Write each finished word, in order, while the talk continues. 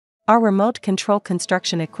Our remote control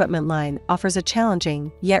construction equipment line offers a challenging,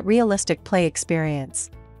 yet realistic play experience.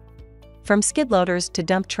 From skid loaders to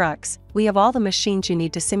dump trucks, we have all the machines you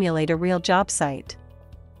need to simulate a real job site.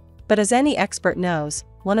 But as any expert knows,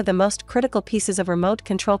 one of the most critical pieces of remote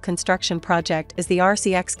control construction project is the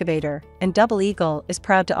RC excavator, and Double Eagle is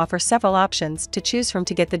proud to offer several options to choose from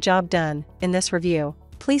to get the job done. In this review,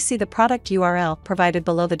 please see the product URL provided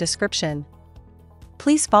below the description.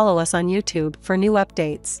 Please follow us on YouTube for new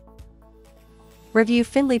updates.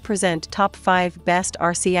 Reviewfindly present Top 5 Best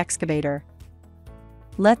RC Excavator.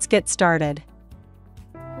 Let's get started.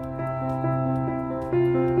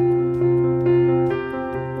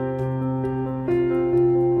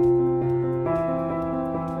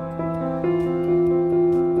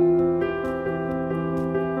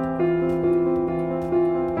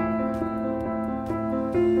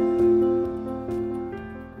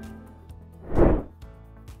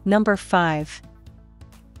 Number 5.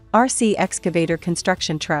 RC Excavator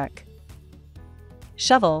Construction Truck.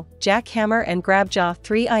 Shovel, jackhammer and grabjaw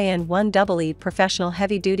 3-in-1 Double-E Professional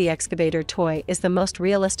Heavy-Duty Excavator Toy is the most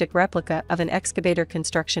realistic replica of an excavator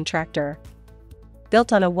construction tractor.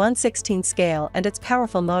 Built on a 1/16 scale and its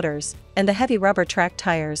powerful motors, and the heavy rubber track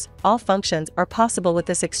tires, all functions are possible with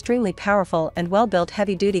this extremely powerful and well-built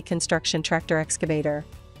heavy-duty construction tractor excavator.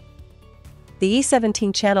 The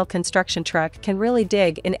E17-channel construction truck can really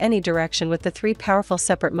dig in any direction with the 3 powerful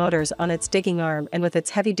separate motors on its digging arm and with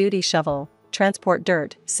its heavy-duty shovel, transport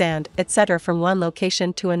dirt, sand, etc. from one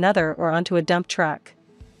location to another or onto a dump truck.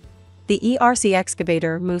 The RC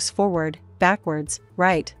excavator moves forward, backwards,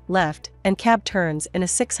 right, left, and cab turns in a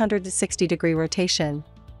 660-degree rotation.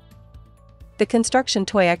 The construction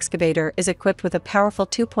toy excavator is equipped with a powerful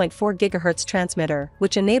 2.4 GHz transmitter,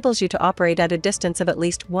 which enables you to operate at a distance of at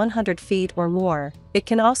least 100 feet or more. It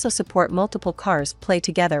can also support multiple cars play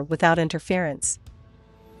together without interference.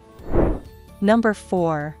 Number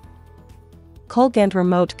 4. Kolegend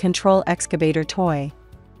Remote Control Excavator Toy.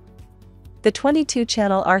 The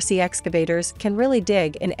 22-channel RC excavators can really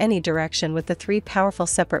dig in any direction with the 3 powerful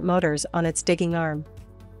separate motors on its digging arm.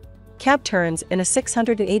 Cab turns in a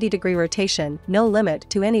 680-degree rotation, no limit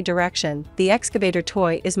to any direction. The excavator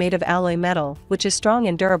toy is made of alloy metal, which is strong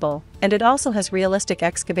and durable, and it also has realistic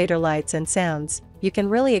excavator lights and sounds. You can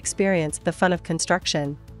really experience the fun of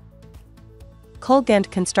construction. Kolegend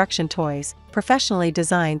Construction Toys, professionally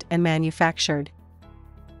designed and manufactured.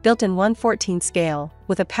 Built in 1/14 scale,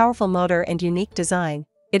 with a powerful motor and unique design,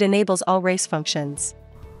 it enables all race functions.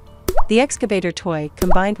 The excavator toy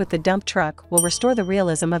combined with the dump truck will restore the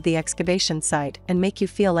realism of the excavation site and make you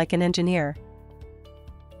feel like an engineer.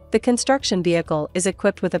 The construction vehicle is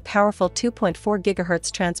equipped with a powerful 2.4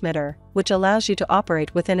 GHz transmitter, which allows you to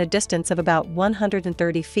operate within a distance of about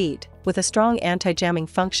 130 feet, with a strong anti-jamming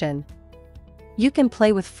function. You can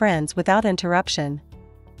play with friends without interruption.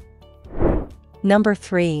 Number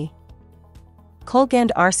 3.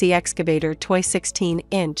 Kolegend RC Excavator Toy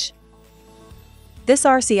 16-inch. This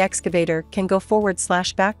RC excavator can go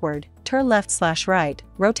forward/backward, turn left/right,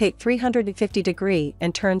 rotate 350 degree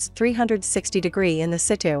and turns 360 degree in the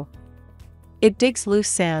situ. It digs loose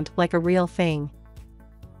sand like a real thing.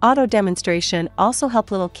 Auto demonstration also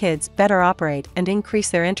help little kids better operate and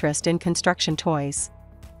increase their interest in construction toys.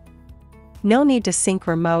 No need to sync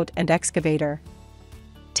remote and excavator.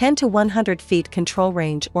 10 to 100 feet control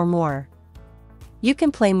range or more. You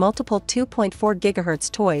can play multiple 2.4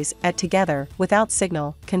 GHz toys together without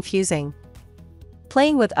signal confusing.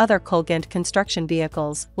 Playing with other Kolegend construction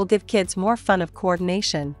vehicles will give kids more fun of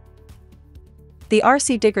coordination. The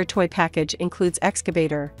RC Digger toy package includes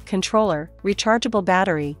excavator, controller, rechargeable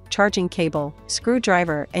battery, charging cable,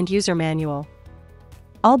 screwdriver and user manual.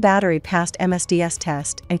 All battery passed MSDS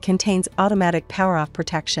test and contains automatic power-off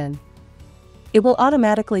protection. It will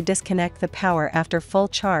automatically disconnect the power after full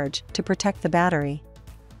charge to protect the battery.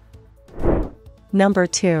 Number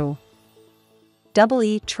 2.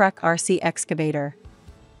 Double-E Truck RC Excavator.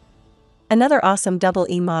 Another awesome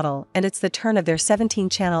Double-E model, and it's the turn of their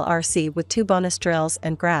 17-channel RC with 2 bonus drills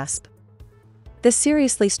and grasp. This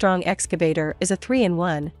seriously strong excavator is a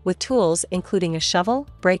 3-in-1, with tools including a shovel,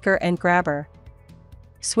 breaker and grabber.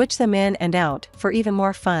 Switch them in and out for even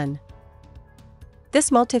more fun. This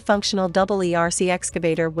multifunctional Double-E RC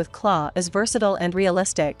excavator with claw is versatile and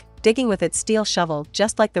realistic, digging with its steel shovel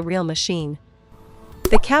just like the real machine.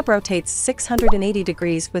 The cab rotates 680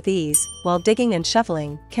 degrees with ease, while digging and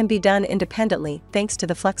shoveling can be done independently thanks to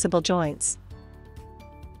the flexible joints.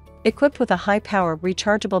 Equipped with a high-power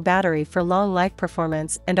rechargeable battery for long life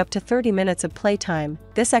performance and up to 30 minutes of playtime,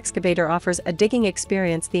 this excavator offers a digging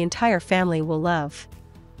experience the entire family will love.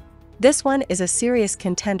 This one is a serious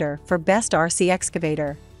contender for Best RC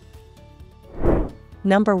Excavator.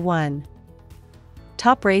 Number 1.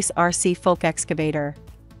 Top Race RC Fork Excavator.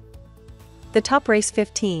 The Top Race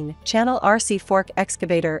 15-channel RC Fork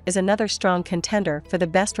Excavator is another strong contender for the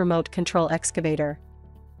best remote control excavator.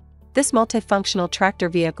 This multifunctional tractor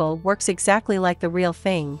vehicle works exactly like the real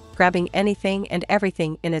thing, grabbing anything and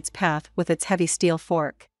everything in its path with its heavy steel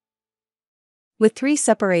fork. With 3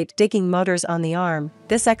 separate digging motors on the arm,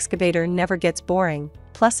 this excavator never gets boring,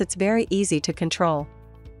 plus it's very easy to control.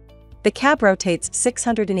 The cab rotates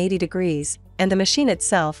 680 degrees, and the machine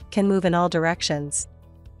itself can move in all directions.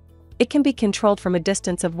 It can be controlled from a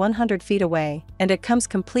distance of 100 feet away, and it comes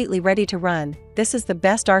completely ready to run. This is the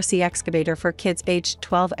best RC excavator for kids aged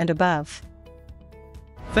 12 and above.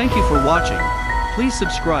 Thank you for watching. Please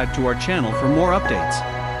subscribe to our channel for more updates.